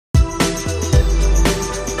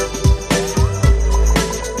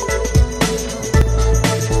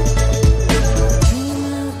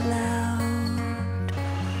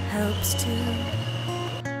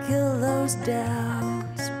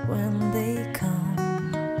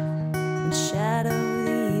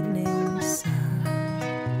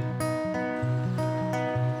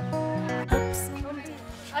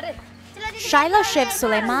Shilo Shiv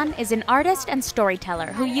Suleman is an artist and storyteller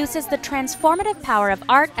who uses the transformative power of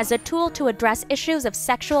art as a tool to address issues of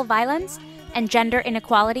sexual violence and gender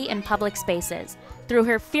inequality in public spaces through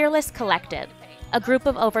her Fearless Collective, a group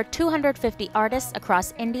of over 250 artists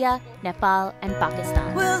across India, Nepal, and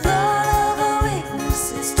Pakistan. With all of our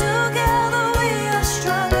weaknesses, together we are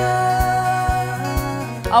stronger.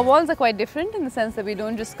 Our walls are quite different in the sense that we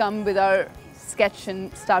don't just come with our sketch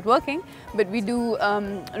and start working, but we do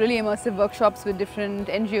really immersive workshops with different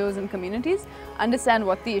NGOs and communities, understand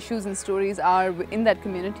what the issues and stories are in that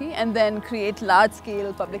community, and then create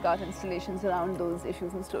large-scale public art installations around those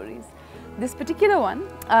issues and stories. This particular one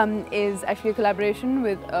is actually a collaboration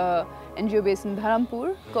with an NGO based in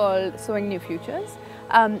Dharampur called Sowing New Futures,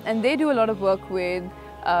 and they do a lot of work with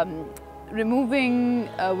removing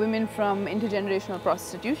women from intergenerational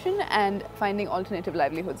prostitution and finding alternative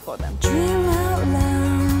livelihoods for them. Dream out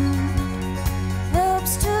loud,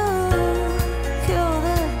 helps to kill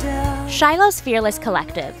the doubt. Shilo's Fearless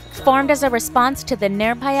Collective, formed as a response to the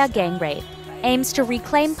Nirbhaya gang rape, aims to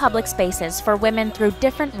reclaim public spaces for women through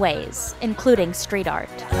different ways, including street art.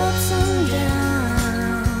 Ups and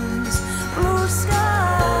downs, blue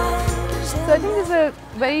skies. So I think there's a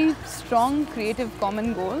very strong creative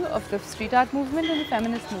common goal of the street art movement and the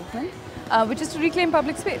feminist movement, which is to reclaim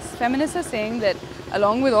public space. Feminists are saying that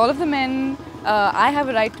along with all of the men, I have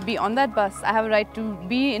a right to be on that bus, I have a right to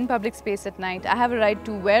be in public space at night, I have a right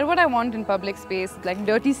to wear what I want in public space, like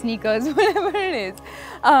dirty sneakers, whatever it is,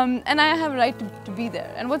 and I have a right to be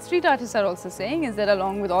there. And what street artists are also saying is that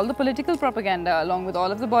along with all the political propaganda, along with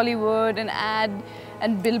all of the Bollywood and ad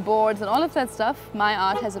and billboards and all of that stuff, my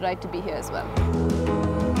art has a right to be here as well.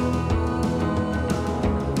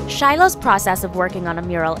 Shilo's process of working on a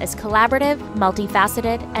mural is collaborative,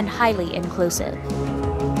 multifaceted, and highly inclusive.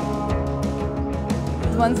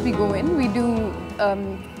 Once we go in, we do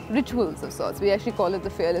rituals of sorts. We actually call it the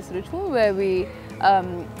Fearless Ritual, where we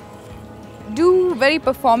do very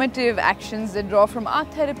performative actions that draw from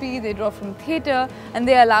art therapy, they draw from theatre, and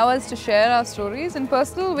they allow us to share our stories in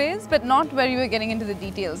personal ways, but not where you are getting into the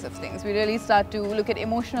details of things. We really start to look at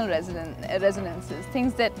emotional resonances,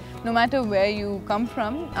 things that no matter where you come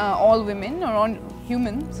from, all women or all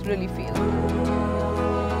humans really feel.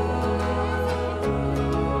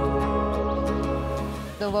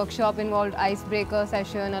 The workshop involved icebreaker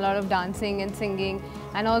session, a lot of dancing and singing,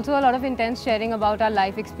 and also a lot of intense sharing about our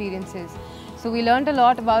life experiences. So we learned a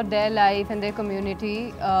lot about their life and their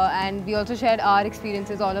community, and we also shared our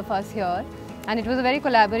experiences, all of us here. And it was a very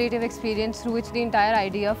collaborative experience through which the entire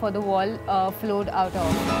idea for the wall flowed out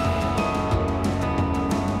of.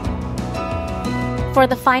 For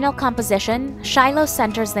the final composition, Shilo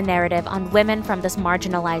centers the narrative on women from this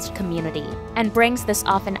marginalized community and brings this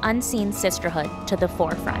often unseen sisterhood to the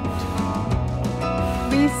forefront.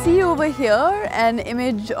 We see over here an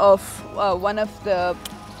image of one of the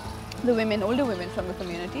women, older women from the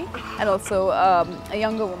community, and also a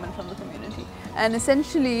younger woman from the community. And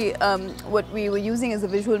essentially what we were using as a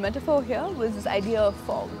visual metaphor here was this idea of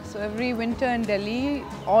fog. So every winter in Delhi,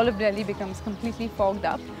 all of Delhi becomes completely fogged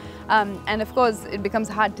up. And of course it becomes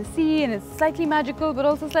hard to see, and it's slightly magical but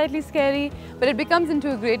also slightly scary, but it becomes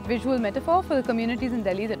into a great visual metaphor for the communities in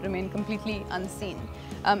Delhi that remain completely unseen,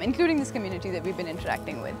 including this community that we've been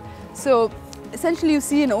interacting with. So essentially you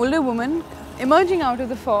see an older woman emerging out of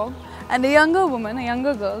the fog, and a younger woman, a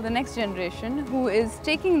younger girl, the next generation, who is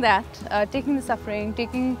taking that, taking the suffering,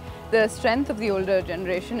 taking the strength of the older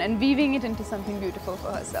generation and weaving it into something beautiful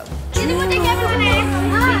for herself.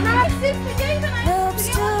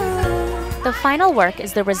 The final work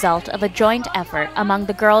is the result of a joint effort among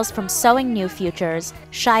the girls from Sowing New Futures,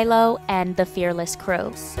 Shilo, and the Fearless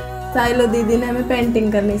crew. Shilo दीदी ने हमें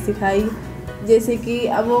painting करनी सिखाई, जैसे कि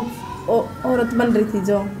अब वो औरत बन रही थी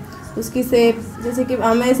जो उसकी शेप, जैसे कि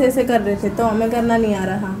हम ऐसे कर रहे थे तो हमें करना नहीं आ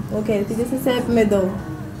रहा, वो कह रही थी जैसे शेप में दो,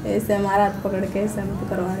 ऐसे हमारा हाथ पकड़ के ऐसे हमको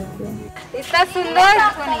करवा रही थी। इतना सुंदर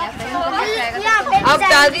अब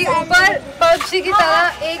दादी ऊपर पक्षी की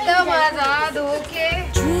तरह एकदम आजाद होके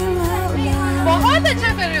बहुत अच्छा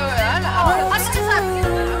कर रहे हो यार।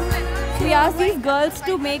 We asked these girls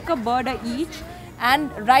to make a bird each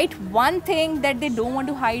and write one thing that they don't want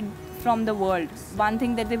to hide from the world, one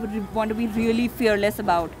thing that they would want to be really fearless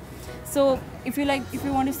about. So if you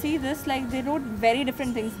want to see this, like they wrote very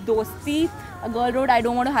different things. Dosti, a girl wrote, I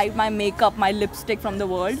don't want to hide my makeup, my lipstick from the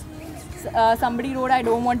world. Somebody wrote, I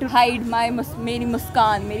don't want to hide my meri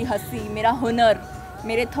muskaan, meri hasi, mera hunar,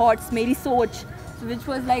 mere thoughts, meri soch. Which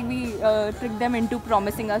was like we tricked them into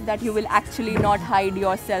promising us that you will actually not hide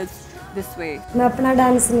yourselves this way. मैं अपना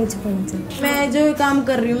dance नहीं छुपाना चाहती। मैं जो काम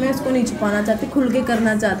कर रही हूँ मैं इसको नहीं छुपाना चाहती, खुल के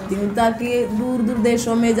करना चाहती हूँ ताकि दूर दूर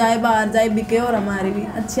देशों में जाए, बाहर जाए, बिके और हमारी भी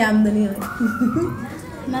अच्छी आमदनी हो।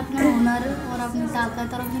 मैं अपना हुनर और अपनी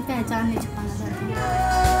ताकत और अपनी पहचान नहीं छुपाना चाहती।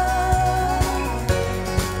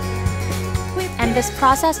 And this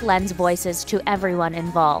process lends voices to everyone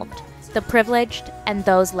involved, the privileged and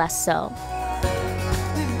those less so.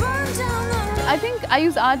 I think I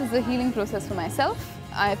use art as a healing process for myself.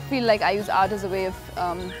 I feel like I use art as a way of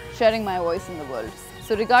sharing my voice in the world.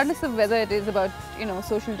 So regardless of whether it is about, you know,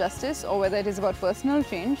 social justice or whether it is about personal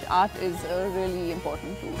change, art is a really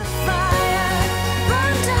important tool.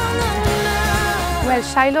 Well,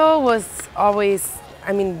 Shilo was always,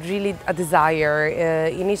 I mean, really a desire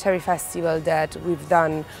in each every festival that we've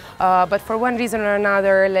done. But for one reason or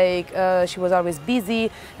another, like she was always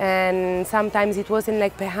busy, and sometimes it wasn't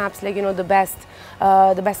like perhaps like, you know, the best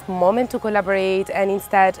moment to collaborate. And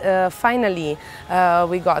instead, finally,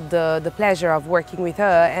 we got the pleasure of working with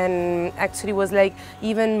her, and actually was like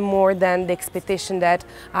even more than the expectation that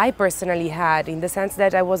I personally had, in the sense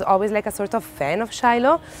that I was always like a sort of fan of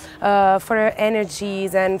Shilo for her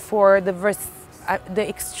energies and for the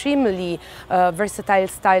extremely versatile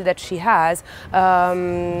style that she has,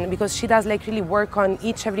 because she does like really work on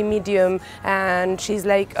every medium, and she's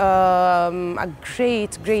like a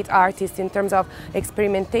great artist in terms of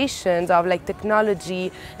experimentations of like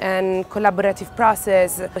technology and collaborative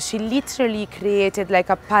process. She literally created like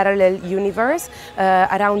a parallel universe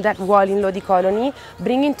around that wall in Lodi Colony,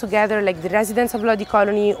 bringing together like the residents of Lodi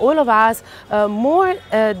Colony, all of us, more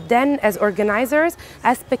than as organizers,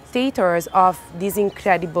 as spectators of this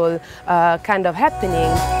incredible kind of happening.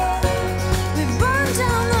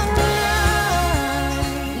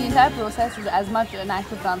 The entire process is as much an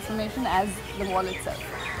act of transformation as the wall itself.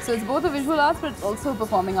 So it's both a visual arts but also a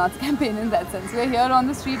performing arts campaign in that sense. We're here on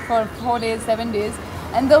the street for 4 days, 7 days,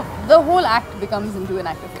 and the whole act becomes into an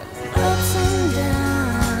act of realism. Ups and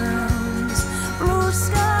downs, blue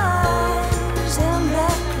skies and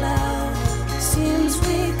black clouds. Seems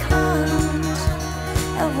we can't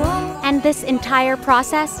have one. And this entire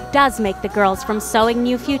process does make the girls from Sewing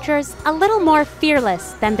New Futures a little more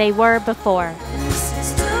fearless than they were before.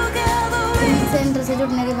 Centre से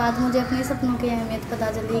जुड़ने के बाद मुझे अपने सपनों की अहमियत पता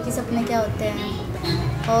चली कि सपने क्या होते हैं,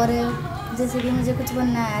 और जैसे कि मुझे कुछ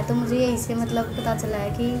बनना है तो मुझे यही से मतलब पता चला है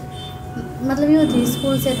कि मतलब यूँ थी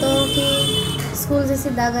स्कूल से, तो कि स्कूल से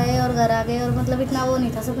सीधा गए और घर आ गए, और मतलब इतना वो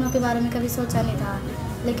नहीं था, सपनों के बारे में कभी सोचा नहीं था।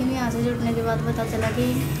 लेकिन यहाँ से जुड़ने के बाद पता चला कि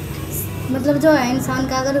मतलब जो है इंसान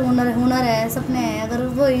का अगर हुनर है, सपने हैं, अगर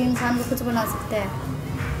वो ही इंसान को कुछ बना सकते हैं।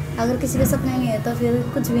 अगर किसी के सपने नहीं है तो फिर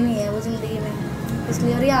कुछ भी नहीं है वो ज़िंदगी में।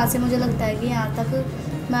 इसलिए और यहाँ से मुझे लगता है कि यहाँ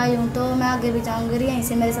तक मैं आई हूँ तो मैं आगे भी जाऊँगी, और यहीं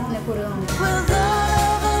से मेरे सपने पूरे होंगे।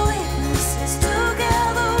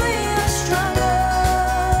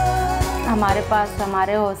 हमारे पास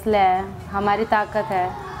हमारे हौसले हैं, हमारी ताकत है,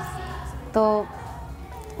 तो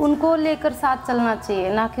उनको लेकर साथ चलना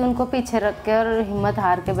चाहिए, ना कि उनको पीछे रख के और हिम्मत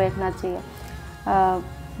हार के बैठना चाहिए।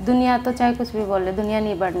 दुनिया तो चाहे कुछ भी बोले, दुनिया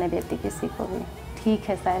नहीं बढ़ने देती किसी को भी। ठीक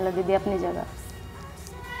है साहिला दीदी अपनी जगह,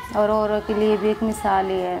 और औरों के लिए भी एक मिसाल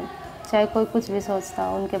ही है, चाहे कोई कुछ भी सोचता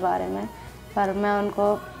हो उनके बारे में, पर मैं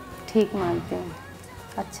उनको ठीक मानती हूँ।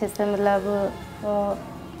 अच्छे से मतलब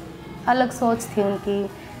अलग सोच थी उनकी,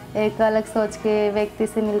 एक अलग सोच के व्यक्ति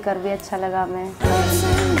से मिलकर भी अच्छा लगा मैं।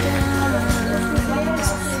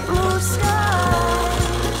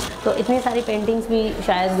 तो इतनी सारी पेंटिंग्स भी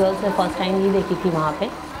शायद गर्ल्स ने फर्स्ट टाइम ही देखी थी वहाँ पे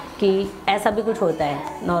कि ऐसा भी कुछ होता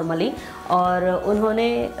है नॉर्मली, और उन्होंने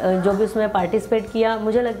जो भी उसमें पार्टिसिपेट किया,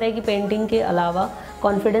 मुझे लगता है कि पेंटिंग के अलावा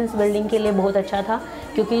कॉन्फिडेंस बिल्डिंग के लिए बहुत अच्छा था,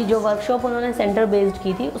 क्योंकि जो वर्कशॉप उन्होंने सेंटर बेस्ड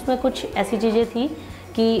की थी उसमें कुछ ऐसी चीज़ें थी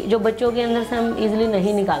कि जो बच्चों के अंदर से हम इजीली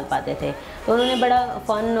नहीं निकाल पाते थे, तो उन्होंने बड़ा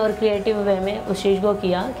फन और क्रिएटिव वे में उस चीज़ को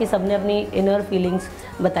किया कि सबने अपनी इनर फीलिंग्स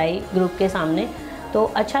बताई ग्रुप के सामने, तो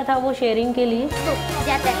अच्छा था वो शेयरिंग के लिए।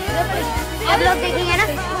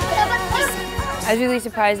 I was really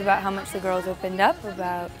surprised about how much the girls opened up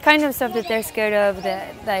about kind of stuff that they're scared of,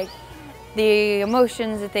 that like the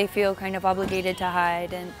emotions that they feel kind of obligated to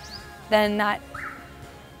hide, and then that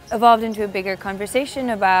evolved into a bigger conversation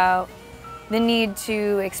about the need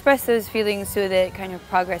to express those feelings so that kind of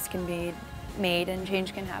progress can be made and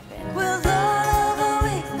change can happen.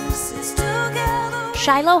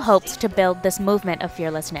 Shilo hopes to build this movement of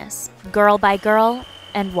fearlessness, girl by girl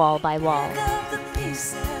and wall by wall.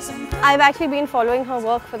 I've actually been following her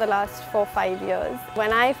work for the last 4-5 years.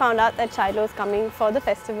 When I found out that Shilo was coming for the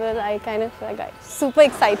festival, I kind of got super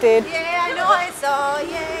excited. Yeah, I know I saw,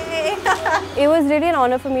 yay! It was really an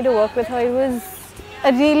honor for me to work with her. It was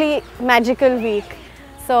a really magical week.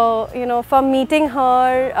 So, you know, from meeting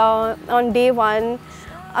her on day one,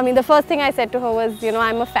 I mean, the first thing I said to her was, you know,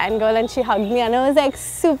 I'm a fangirl, and she hugged me, and I was like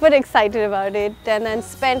super excited about it. And then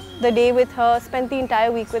spent the day with her, spent the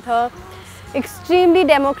entire week with her. Extremely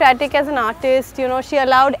democratic as an artist, you know, she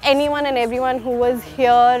allowed anyone and everyone who was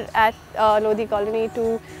here at Lodi Colony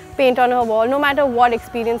to paint on her wall, no matter what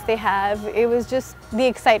experience they have. It was just the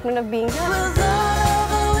excitement of being here.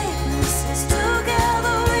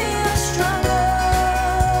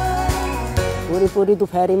 पूरी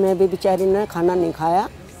दोपहरी में भी बेचारी ने खाना नहीं खाया,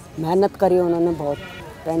 मेहनत करी उन्होंने बहुत,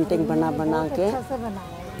 पेंटिंग बना के।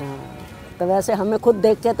 हाँ, तो वैसे हमें खुद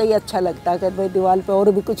देख के तो ये अच्छा लगता है कि भाई दीवार पे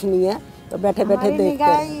और भी कुछ नहीं है, तो बैठे बैठे देखते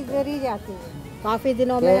हैं। इधर ही जाती है। काफ़ी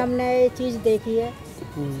दिनों में हमने ये चीज़ देखी है,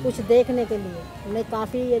 कुछ देखने के लिए हमने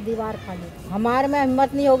काफ़ी ये दीवार खाली। हमारे में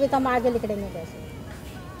हिम्मत नहीं होगी तो हम आगे निकलेंगे कैसे?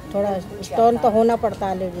 थोड़ा स्टोन तो होना पड़ता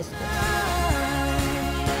है लेडीज़ को।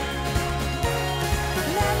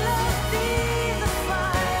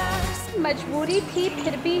 मजबूरी थी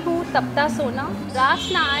फिर भी हूँ तपता सोना, रास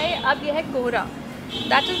ना आए अब यह कोहरा।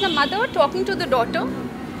 That is the mother talking to the daughter,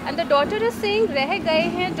 and the daughter is saying, रह गए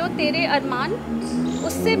हैं जो तेरे अरमान,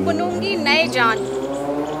 उससे बुनूंगी नए जान.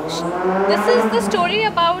 This is the story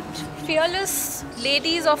about fearless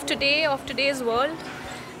ladies of today, of today's world,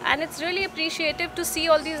 and it's really appreciative to see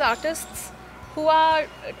all these artists who are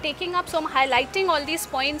taking up some, highlighting all these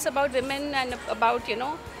points about women and about, you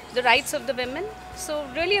know, the rights of the women. So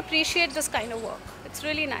really appreciate this kind of work. It's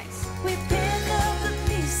really nice.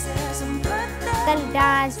 कल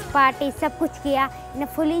dance party सब कुछ किया, ने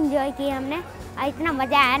full enjoy किया हमने, और इतना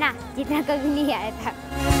मज़ा आया ना जितना कभी नहीं आया था।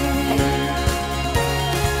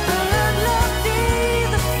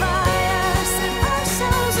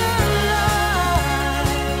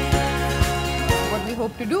 What we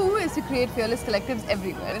hope to do is to create fearless collectives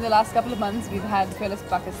everywhere. In the last couple of months, we've had Fearless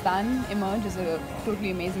Pakistan emerge as a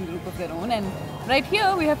totally amazing group of their own, and right here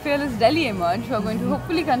we have Fearless Delhi emerge, who are going to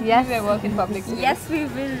hopefully continue their work in public space. Yes, we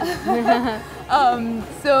will.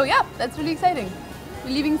 So yeah, that's really exciting.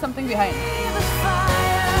 We're leaving something behind.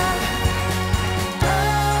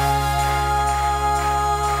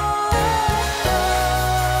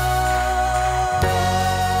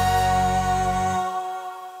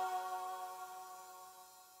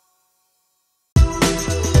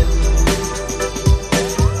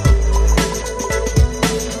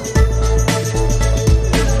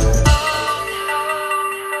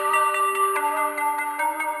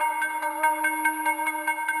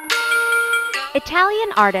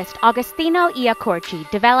 Italian artist Agostino Iacurci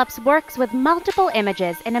develops works with multiple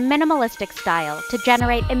images in a minimalistic style to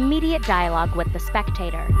generate immediate dialogue with the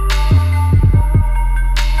spectator.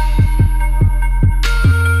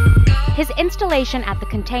 His installation at the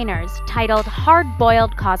Containers, titled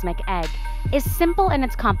Hard-Boiled Cosmic Egg, is simple in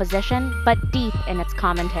its composition but deep in its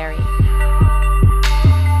commentary.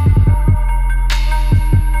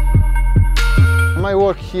 My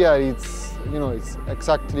work here, it's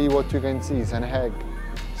exactly what you can see, it's an egg.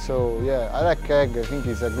 So yeah, I like egg, I think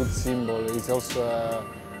it's a good symbol, it's also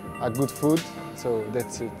a good food, so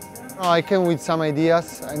that's it. I came with some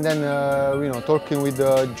ideas, and then talking with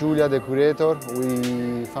Julia, the curator,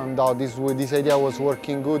 we found out this idea was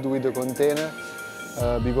working good with the container,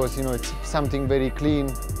 because it's something very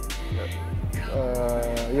clean,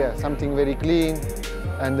 something very clean,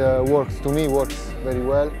 and works very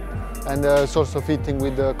well. And it's also fitting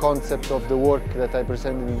with the concept of the work that I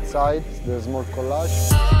presented inside, the small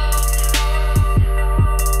collage.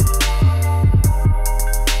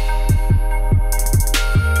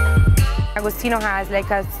 Agostino has like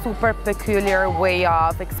a super peculiar way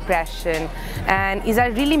of expression, and is a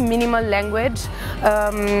really minimal language,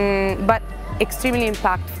 but extremely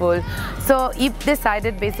impactful. So he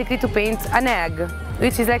decided basically to paint an egg,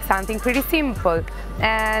 which is like something pretty simple.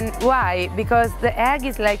 And why? Because the egg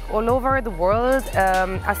is like all over the world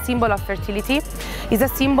a symbol of fertility. It's a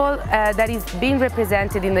symbol that is being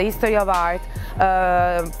represented in the history of art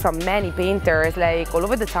from many painters, like all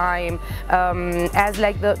over the time, as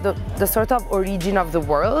like the sort of origin of the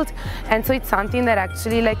world. And so it's something that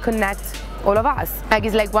actually like connects all of us. Egg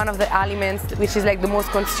is like one of the aliments which is like the most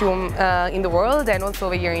consumed in the world, and also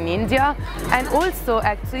over here in India. And also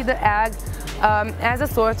actually the egg has a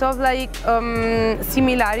sort of like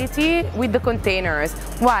similarity with the containers.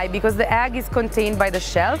 Why? Because the egg is contained by the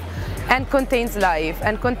shell and contains life,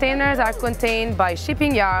 and containers are contained by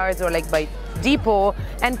shipping yards or like by depot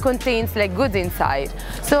and contains like goods inside.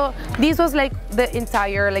 So this was like the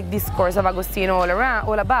entire like discourse of Agostino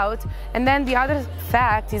all about. And then the other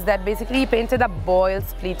fact is that basically he painted a boiled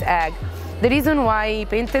split egg. The reason why he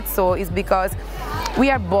painted so is because we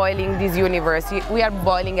are boiling this universe, we are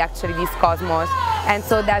boiling actually this cosmos. And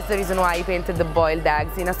so that's the reason why I painted the boiled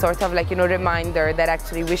eggs, in a sort of like, you know, reminder that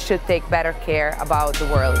actually we should take better care about the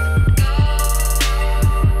world.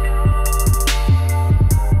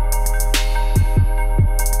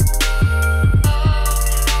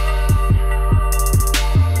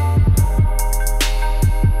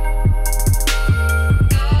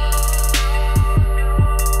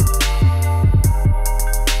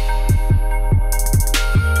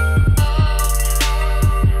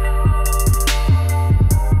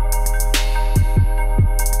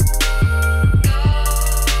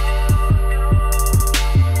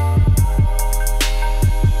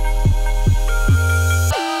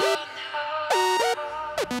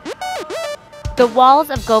 The walls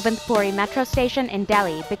of Govindpuri metro station in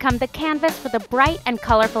Delhi become the canvas for the bright and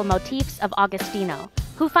colorful motifs of Agostino,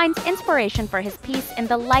 who finds inspiration for his piece in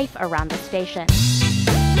the life around the station.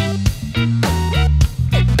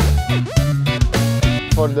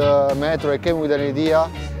 For the metro, I came with an idea.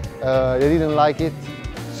 They didn't like it,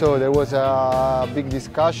 so there was a big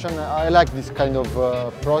discussion. I like this kind of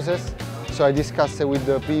process, so I discussed it with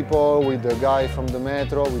the people, with the guy from the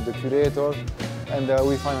metro, with the curator. And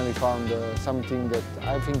we finally found something that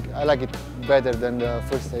I think I like it better than the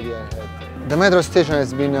first idea I had. The metro station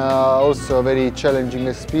has been also a very challenging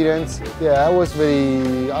experience. Yeah,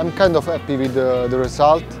 I'm kind of happy with the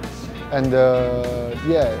result. And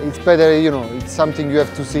yeah, it's better, you know, it's something you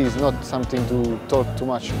have to see, it's not something to talk too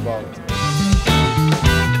much about.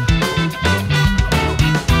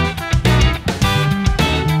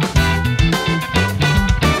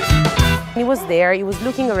 He was there, he was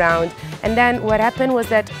looking around, and then what happened was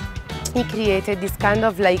that he created this kind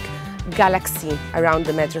of like galaxy around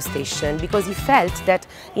the metro station, because he felt that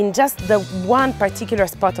in just the one particular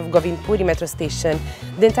spot of Govindpuri metro station,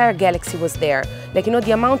 the entire galaxy was there. Like, you know,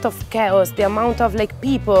 the amount of chaos, the amount of like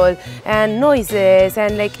people and noises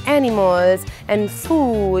and like animals and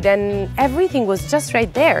food and everything was just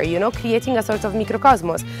right there, you know, creating a sort of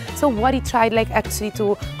microcosmos. So what he tried like actually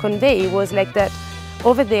to convey was like that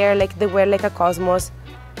over there, like they were like a cosmos,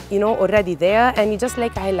 you know, already there, and he just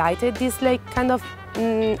like highlighted this like kind of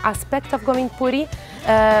aspect of Govindpuri,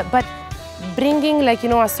 but bringing like, you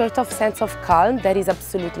know, a sort of sense of calm that is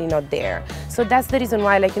absolutely not there. So that's the reason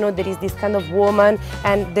why, like, you know, there is this kind of woman,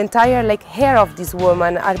 and the entire like hair of this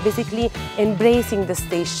woman are basically embracing the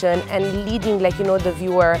station and leading, like, you know, the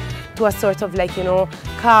viewer to a sort of like, you know,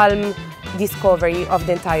 calm discovery of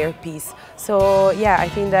the entire piece. So yeah, I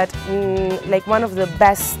think that like one of the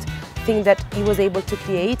best thing that he was able to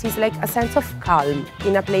create is like a sense of calm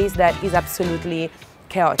in a place that is absolutely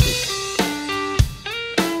chaotic.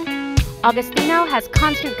 Agostino has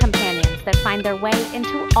constant companions that find their way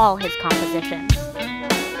into all his compositions.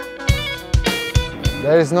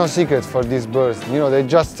 There is no secret for these birds. You know, they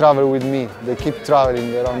just travel with me. They keep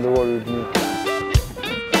traveling around the world with me.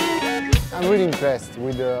 I'm really impressed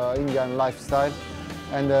with the Indian lifestyle,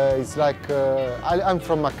 and it's like I'm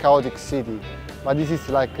from a chaotic city, but this is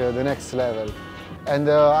like the next level. And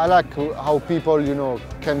I like how people, you know,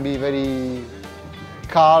 can be very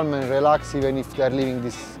calm and relaxed even if they're living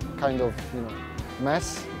this kind of, you know,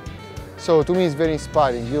 mess. So to me it's very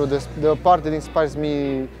inspiring. You know, the part that inspires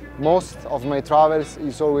me most of my travels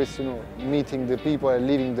is always, you know, meeting the people and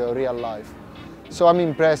living the real life. So I'm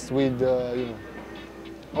impressed with, you know,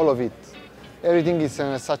 all of it. Everything is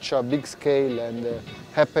on such a big scale and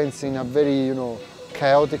happens in a very, you know,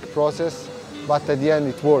 chaotic process, but at the end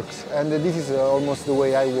it works. And this is almost the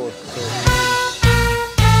way I work. So.